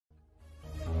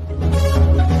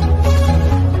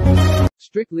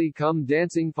Strictly Come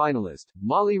Dancing finalist,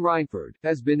 Molly Rainford,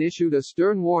 has been issued a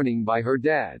stern warning by her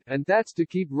dad, and that's to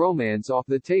keep romance off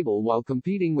the table while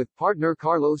competing with partner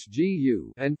Carlos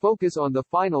Gu, and focus on the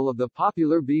final of the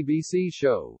popular BBC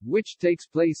show, which takes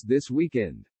place this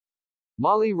weekend.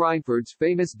 Molly Rainford's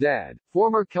famous dad,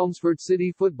 former Chelmsford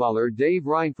City footballer Dave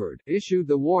Rainford, issued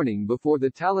the warning before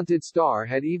the talented star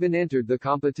had even entered the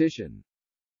competition,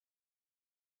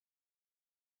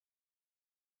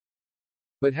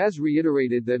 but has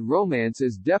reiterated that romance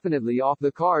is definitely off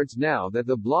the cards now that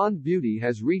the blonde beauty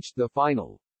has reached the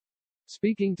final.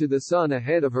 Speaking to The Sun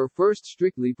ahead of her first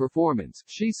Strictly performance,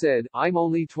 she said, "I'm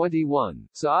only 21,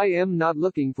 so I am not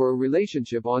looking for a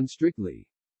relationship on Strictly.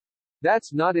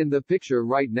 That's not in the picture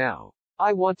right now.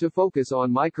 I want to focus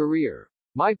on my career.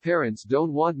 My parents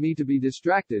don't want me to be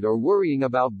distracted or worrying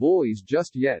about boys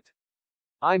just yet.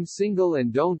 I'm single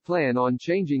and don't plan on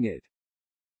changing it."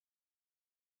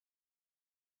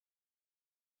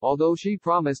 Although she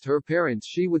promised her parents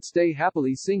she would stay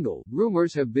happily single,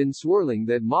 rumors have been swirling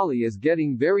that Molly is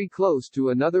getting very close to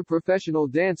another professional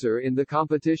dancer in the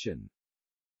competition.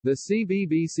 The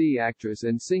CBBC actress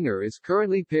and singer is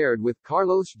currently paired with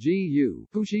Carlos Gu,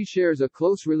 who she shares a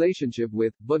close relationship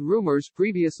with, but rumors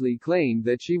previously claimed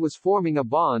that she was forming a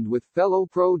bond with fellow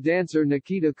pro dancer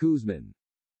Nikita Kuzmin.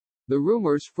 The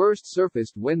rumors first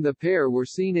surfaced when the pair were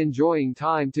seen enjoying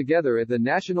time together at the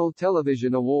National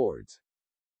Television Awards.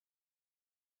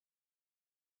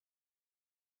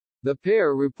 The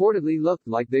pair reportedly looked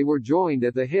like they were joined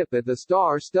at the hip at the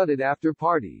star-studded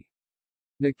after-party.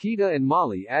 Nikita and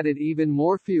Molly added even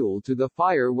more fuel to the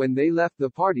fire when they left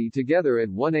the party together at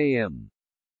 1 a.m.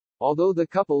 Although the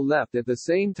couple left at the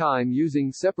same time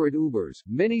using separate Ubers,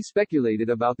 many speculated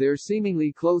about their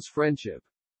seemingly close friendship.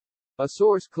 A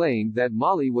source claimed that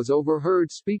Molly was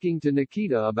overheard speaking to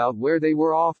Nikita about where they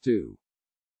were off to.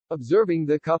 Observing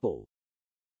the couple,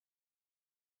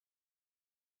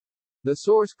 the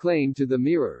source claimed to the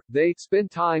Mirror, they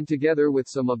spent time together with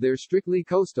some of their Strictly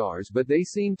co-stars but they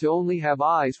seemed to only have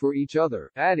eyes for each other,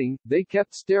 adding, they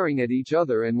kept staring at each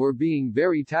other and were being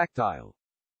very tactile.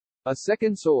 A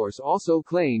second source also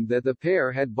claimed that the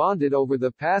pair had bonded over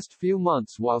the past few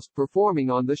months whilst performing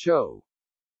on the show.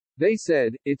 They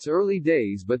said, "It's early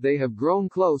days but they have grown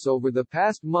close over the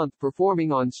past month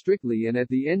performing on Strictly and at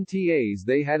the NTAs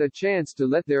they had a chance to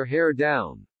let their hair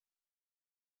down.